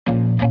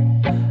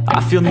I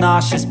feel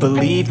nauseous,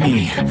 believe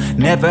me.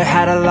 Never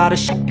had a lot of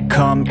shit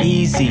come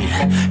easy.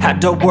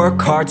 Had to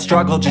work hard,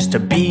 struggle just to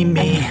be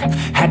me.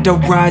 Had to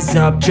rise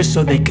up just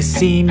so they could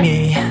see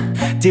me.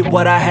 Did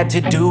what I had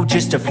to do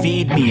just to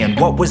feed me, and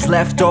what was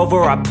left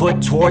over I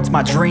put towards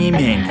my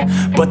dreaming.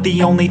 But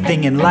the only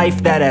thing in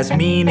life that has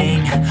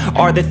meaning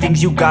are the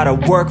things you gotta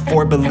work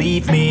for,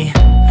 believe me.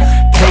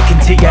 Take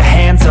into your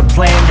hands a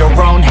plan, your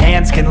own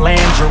hands can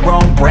land your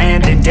own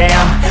brand. And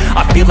damn,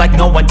 I feel like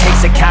no one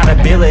takes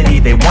accountability.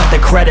 They want the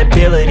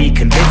credibility,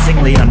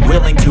 convincingly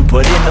unwilling to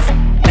put in the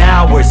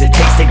hours it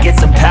takes to get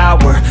some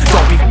power.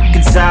 Don't be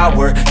f***ing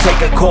sour,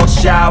 take a cold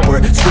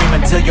shower. Scream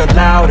until you're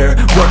louder,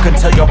 work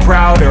until you're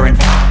prouder. And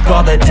f***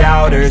 all the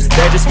doubters,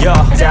 they're just your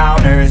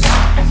downers.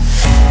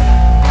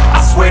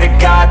 I swear to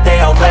God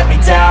they all let me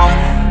down.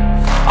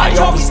 I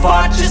always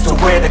fought just to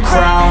wear the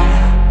crown.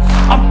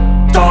 I'm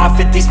off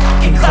at these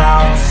fucking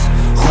clowns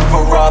who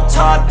were all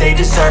taught they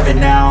deserve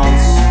an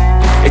ounce.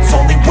 It's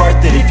only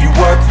worth it if you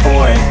work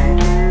for it.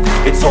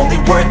 It's only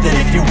worth it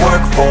if you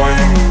work for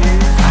it.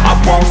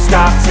 I won't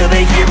stop till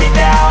they hear me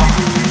now.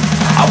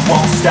 I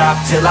won't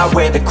stop till I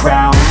wear the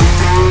crown.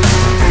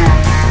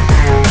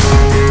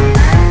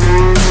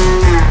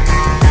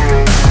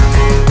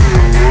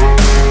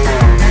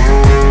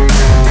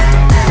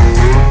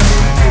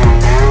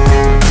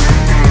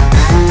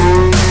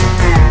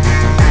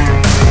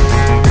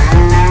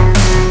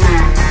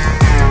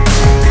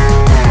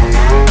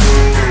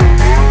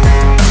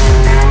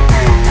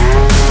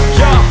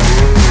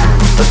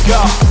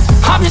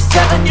 I'm just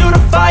telling you to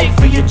fight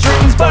for your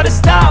dreams, but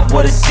it's not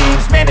what it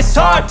seems. Man, it's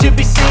hard to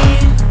be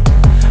seen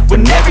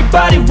when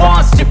everybody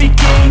wants to be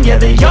king. Yeah,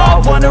 they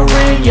all wanna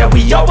ring, yeah,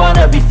 we all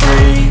wanna be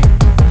free.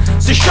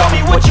 So show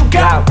me what you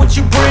got, what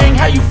you bring,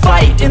 how you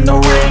fight in the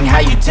ring, how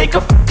you take a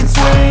fucking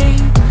swing.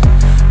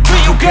 Do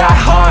you got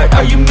heart,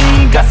 are you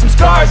mean? Got some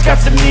scars, got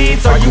some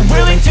needs, are you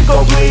willing to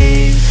go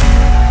bleed?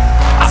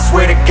 I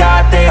swear to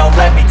God they all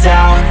let me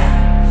down.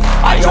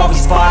 I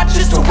always fought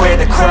just to wear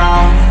the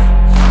crown.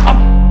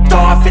 I'm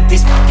off at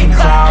these fucking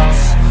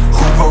clowns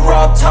who were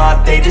all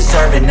taught they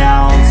deserve an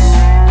ounce.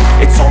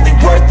 It's only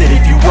worth it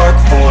if you work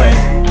for it.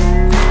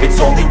 It's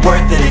only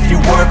worth it if you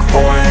work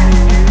for it.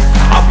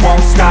 I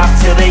won't stop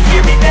till they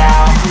hear me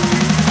now.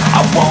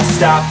 I won't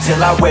stop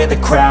till I wear the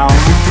crown.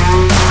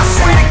 I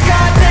swear to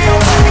God they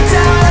all let me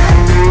down.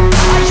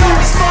 I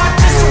always fought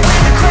just to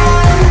wear the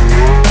crown.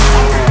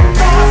 I'm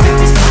off at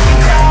these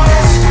fucking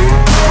clowns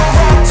who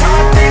were all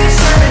taught they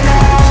deserve an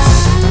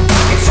ounce.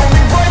 It's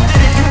only worth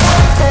it if you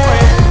work for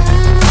it.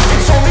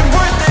 It's only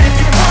worth it if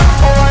you work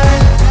for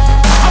it.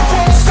 I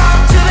won't stop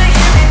till they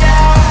hear me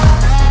now.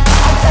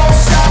 I won't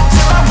stop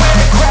till I wear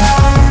the crown.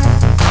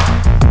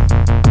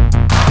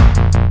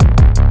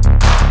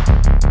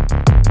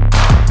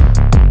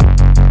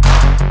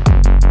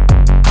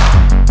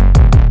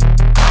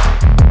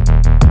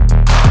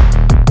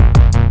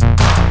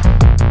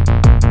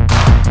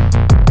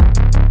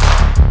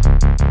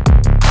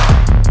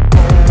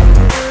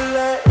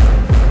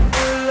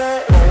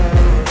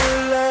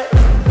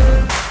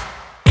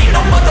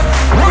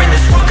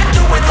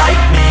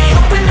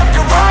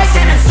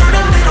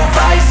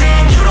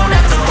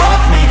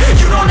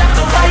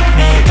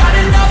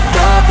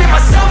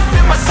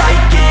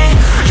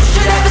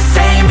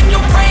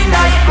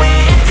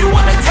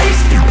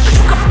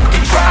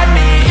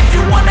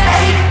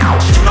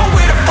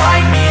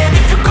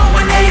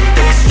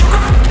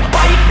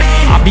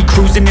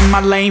 Cruising in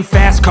my lane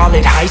fast, call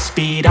it high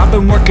speed. I've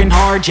been working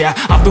hard, yeah,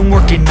 I've been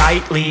working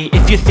nightly.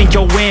 If you think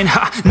you'll win,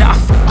 ha, not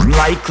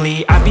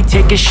likely. I be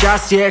taking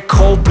shots, yeah,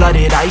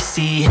 cold-blooded,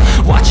 icy.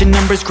 Watching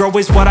numbers grow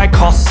is what I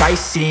call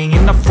sightseeing.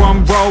 In the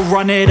front row,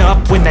 run it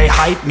up when they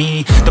hype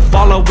me. The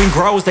following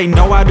grows, they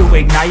know how to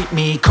ignite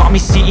me. Call me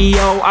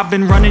CEO, I've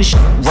been running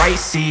right,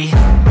 see.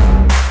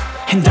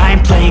 And I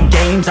ain't playing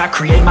games, I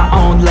create my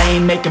own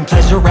lane, making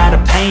pleasure out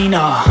of pain,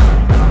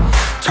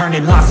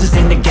 turning losses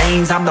into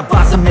gains. I'm the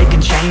boss, I'm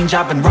making change.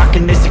 I've been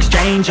rocking this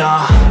exchange,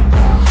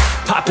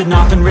 popping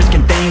off and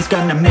risking things.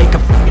 Gonna make a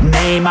fucking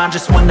name, I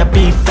just wanna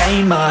be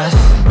famous.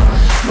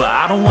 But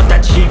I don't want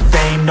that cheap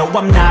fame, no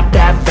I'm not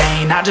that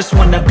vain. I just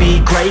wanna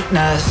be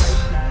greatness.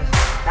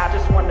 I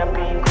just wanna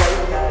be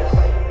greatness.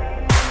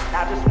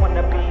 I just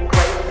wanna be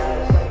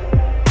greatness.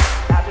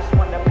 I just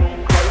wanna be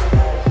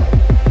greatness.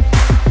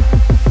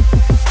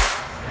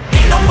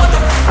 Ain't no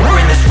motherfucker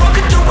in this world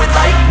could do it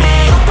like me.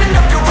 Open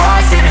up your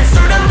eyes and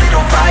insert a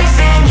little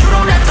rising. You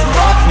don't have to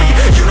love me,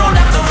 you don't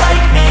have to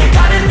like me.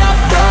 Got enough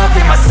love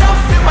in myself,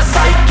 in my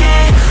psyche.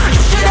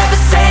 You should have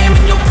the same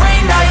in your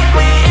brain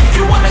nightly. If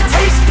you wanna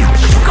taste me,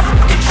 you can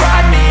fucking try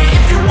me.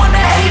 If you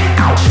wanna hate,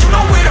 you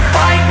know where to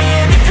find me.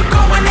 And if you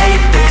go and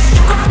hate this,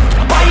 you can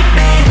fucking bite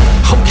me.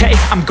 Okay,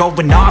 I'm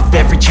going off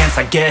every chance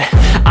I get.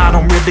 I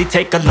don't really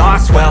take a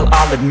loss, well,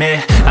 I'll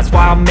admit. That's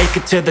why I'll make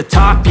it to the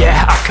top,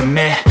 yeah, I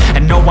commit.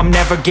 And no, I'm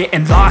never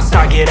getting lost,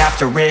 I get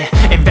after it.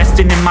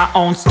 Investing in my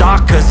own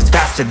stock, cause it's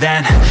faster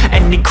than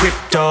any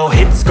crypto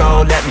hits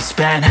go, let me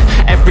spend.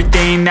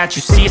 Everything that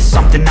you see is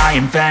something I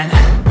invent.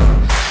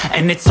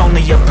 and it's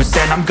only a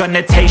percent. I'm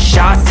gonna take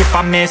shots, if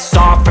I miss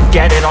all,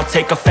 forget it. I'll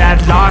take a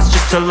fat loss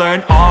just to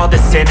learn all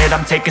that's in it.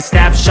 I'm taking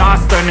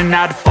snapshots, learning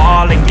how to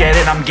fall and get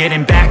it. I'm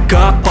getting back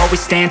up, always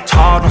stand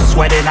tall, don't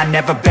sweat it. I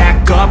never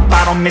back up,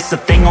 I don't miss a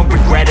thing, I'll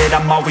regret it.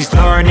 I'm always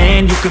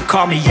learning, you could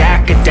call me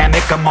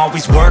academic. I'm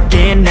always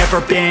working,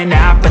 never been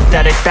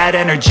apathetic. That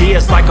energy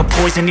is like a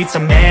poison, needs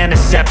some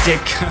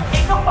antiseptic.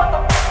 Ain't no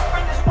motherfucker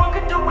in this world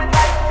could do it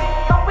like me.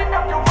 Open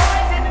up your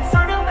eyes and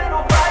insert a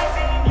little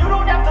rising. You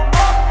don't have to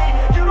love me,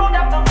 you don't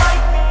have to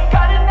like me.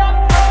 Got enough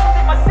love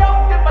in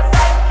myself, in my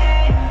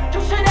psyche.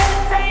 You should have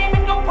the same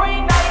in your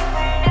brain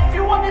nightly. If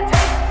you wanna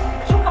taste me,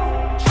 you can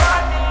try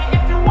me.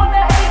 If you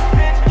wanna hate,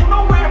 bitch, you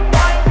know where to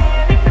find me.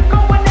 And if you're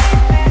going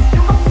hate this,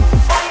 you can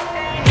fight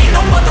me. Ain't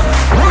no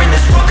motherfucker in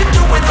this world could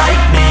do it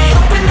like me.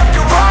 Open up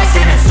your eyes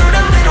and insert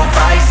a little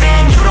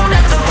rising. You don't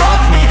have to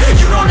love me,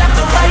 you don't have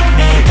to like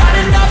me. Got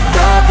enough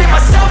love in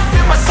myself,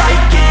 in my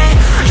psyche.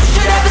 You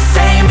should have the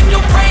same in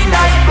your brain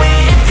nightly.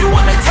 If you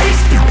wanna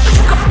taste me,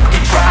 you can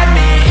fucking try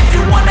me. If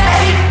you wanna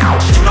hate,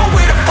 you know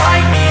where to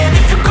find me. And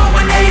if you're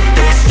going hate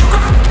this, you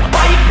can fucking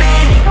bite me.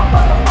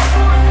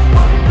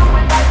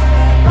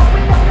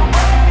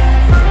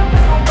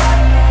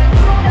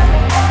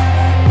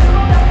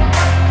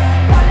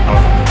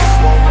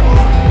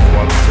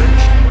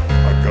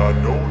 I got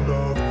no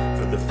love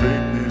for the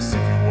fakeness.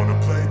 If you wanna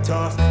play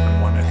tough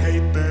and wanna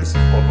hate this,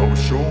 I'll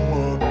always show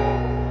up.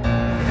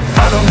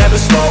 I don't ever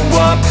slow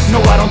up, no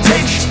I don't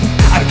take sh**.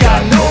 I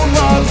got no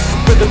love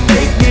for the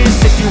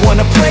fakeness. If you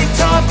wanna play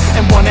tough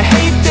and wanna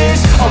hate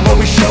this, I'll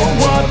always show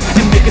up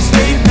and make a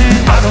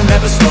statement. I don't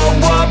ever slow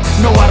up,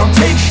 no I don't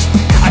take sh**.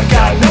 I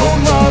got no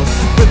love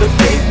for the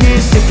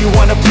fakeness. If you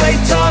wanna play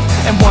tough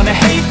and wanna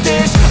hate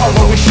this, I'll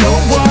always show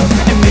up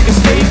and make a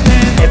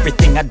statement.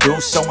 Everything I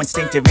do so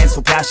instinctive and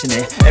so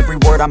passionate. Every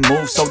word I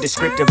move so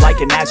descriptive like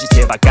an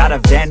adjective. I got a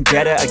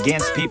vendetta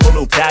against people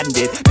who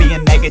patented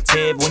being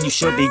negative when you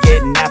should be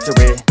getting after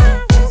it.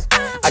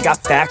 I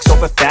got facts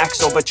over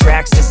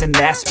tracks, this and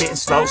that. Spitting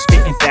slow,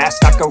 spitting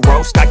fast, I could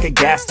roast, I could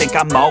gas. Think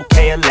I'm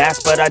okay at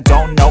last, but I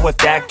don't know if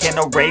that can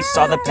erase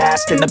all the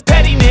past. And the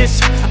pettiness,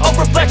 a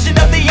reflection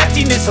of the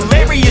emptiness.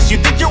 Hilarious, you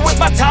think you're with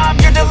my time,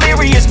 you're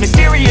delirious.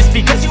 Mysterious,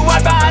 because you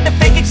hide behind a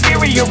fake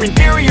exterior.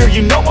 Inferior,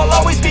 you know I'll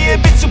always be a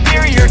bit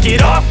superior.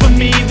 Get off of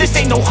me, this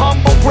ain't no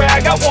humble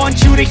brag. I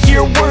want you to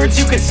hear words,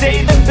 you can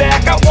say them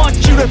back. I want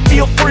you to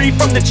feel free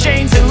from the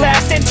chains that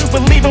last, and to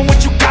believe in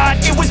what you got,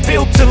 it was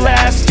built to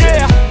last,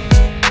 yeah.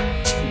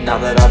 Now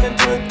that I've been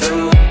put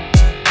through,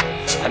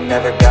 I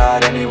never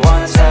got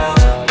anyone's help.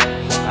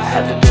 I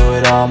had to do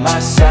it all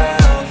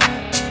myself.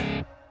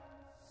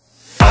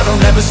 I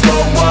don't ever slow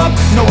up,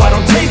 no I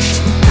don't take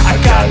sh**. I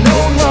got no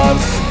love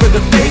for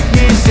the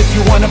fakeness. If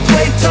you wanna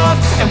play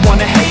tough and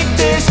wanna hate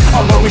this,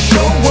 I'll always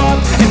show up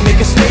and make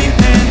a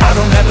statement. I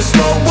don't ever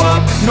slow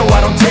up, no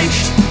I don't take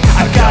sh**.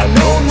 I got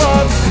no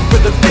love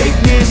for the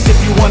fakeness. If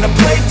you wanna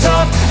play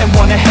tough and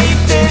wanna hate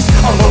this,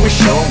 I'll always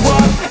show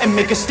up and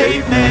make a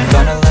statement.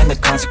 Gonna learn the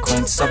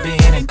consequence of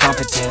being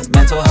incompetent.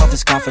 Mental health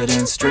is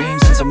confidence,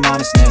 dreams and some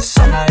honestness.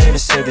 I'm not here to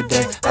save the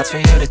day, that's for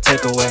you to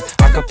take away.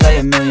 I could play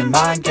a million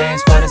mind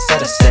games, but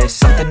instead I say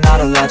something not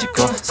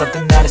illogical,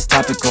 something that is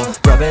topical.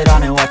 Rub it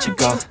on and watch it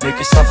go, make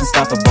yourself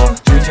unstoppable.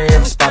 Dreams are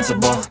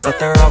irresponsible, but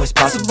they're always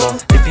possible.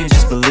 If you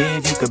just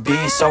believe, you could be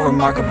so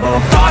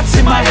remarkable. Thoughts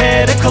in my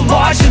head, a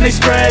collage and they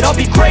spread. I'll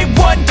be great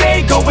one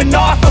day, going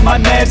off of my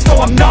meds. No,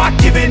 I'm not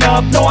giving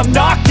up, no, I'm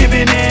not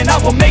giving in. I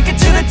will make it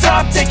to the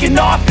top, taking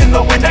off in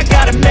the wind. I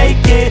gotta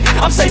make it,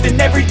 I'm saving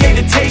every day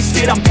to taste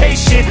it. I'm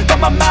patient, but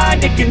my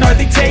mind, it can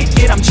hardly take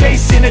it. I'm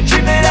chasing a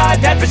dream that I've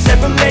had for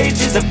several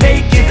ages. A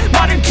vacant,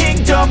 modern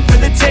kingdom for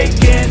the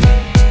taking.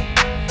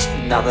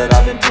 Now that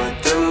I've been put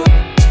through,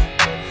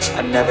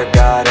 I never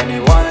got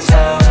anyone's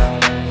help.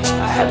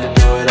 I had to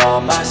do it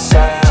all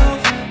myself.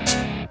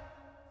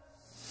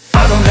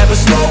 I don't ever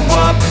slow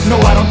up, no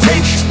I don't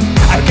take sh**.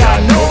 I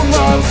got no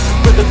love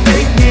for the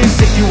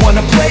fakeness. If you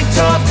wanna play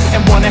tough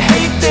and wanna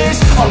hate this,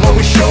 I'll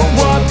always show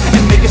up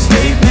and make a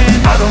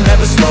statement. I don't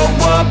ever slow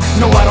up,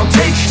 no I don't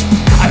take sh**.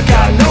 I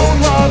got no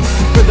love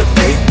for the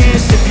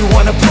fakeness. If you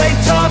wanna play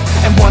tough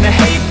and wanna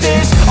hate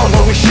this, I'll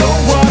always show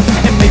up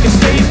and make a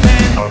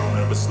statement. I don't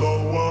ever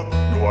slow up,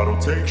 no I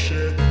don't take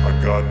shit. I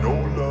got no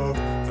love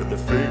for the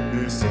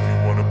fakeness. If you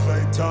wanna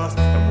play tough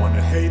and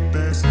wanna hate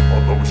this,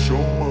 I'll always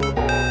show up.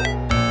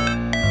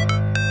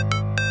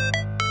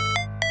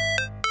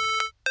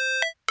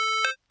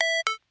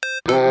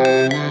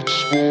 It's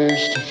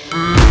supposed to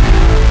feel.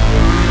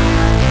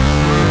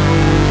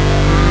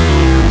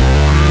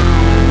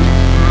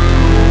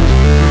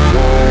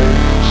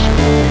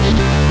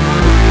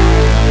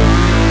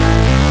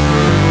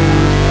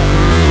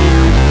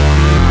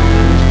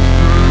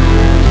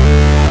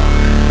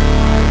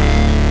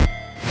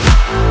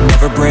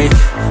 Never break,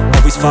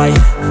 always fight,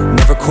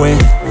 never quit,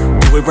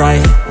 do it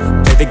right,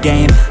 play the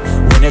game,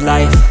 win it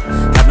life,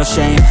 have no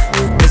shame,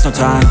 there's no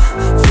time,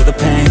 feel the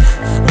pain,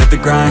 live the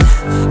grind,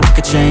 I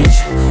could change,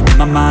 in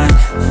my mind,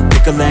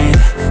 pick a lane,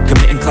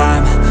 commit and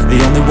climb, the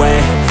only way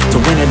to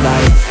win it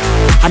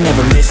life. I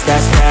never miss,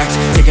 that's fact.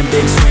 Taking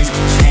big swings,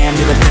 put your hand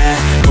to the bat.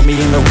 Put me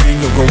in the ring,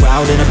 you'll go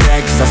out in a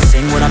bag. Cause I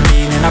sing what I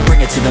mean and I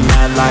bring it to the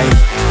mad light.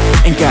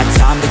 Ain't got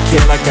time to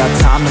kill, I got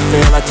time to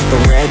feel. I took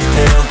the red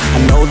pill, I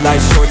know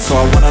life's short so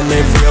I wanna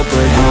live real.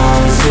 But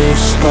how's it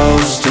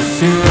supposed to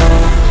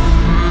feel?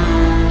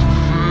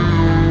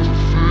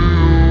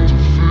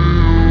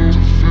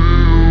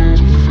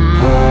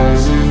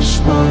 How's it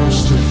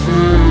supposed to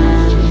feel?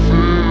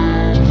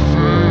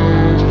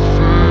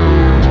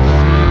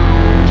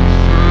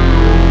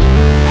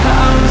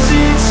 How's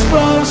it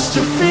supposed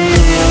to feel?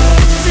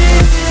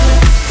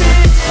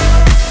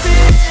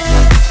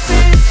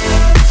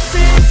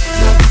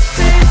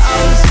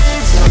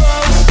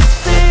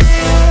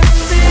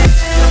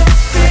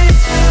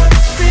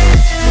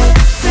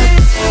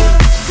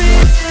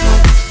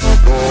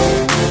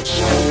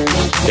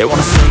 They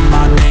wanna say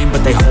my name,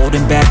 but they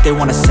holding back. They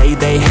wanna say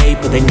they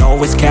hate, but they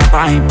know it's cap.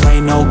 I ain't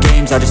play no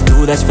games, I just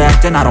do, that's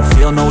fact. And I don't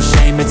feel no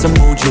shame, it's a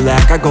mood you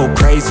lack. I go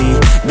crazy,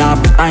 nah,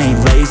 but I ain't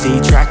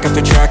lazy. Track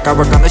after track, I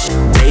work on this shit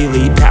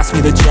daily. Pass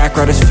me the jack,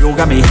 right as fuel,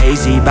 got me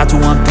hazy. About to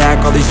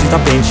unpack all these things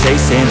I've been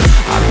chasing.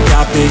 I've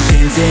got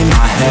visions in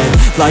my head,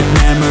 like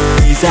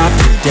memories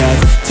after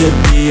death. To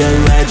be a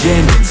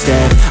legend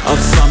instead of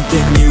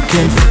something you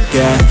can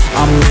forget.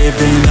 I'm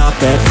living up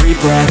every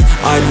breath,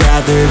 I'd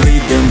rather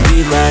lead than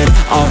be led.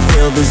 I'll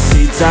fill the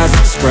seats as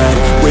I spread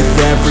with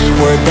every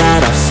word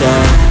that I've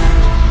said.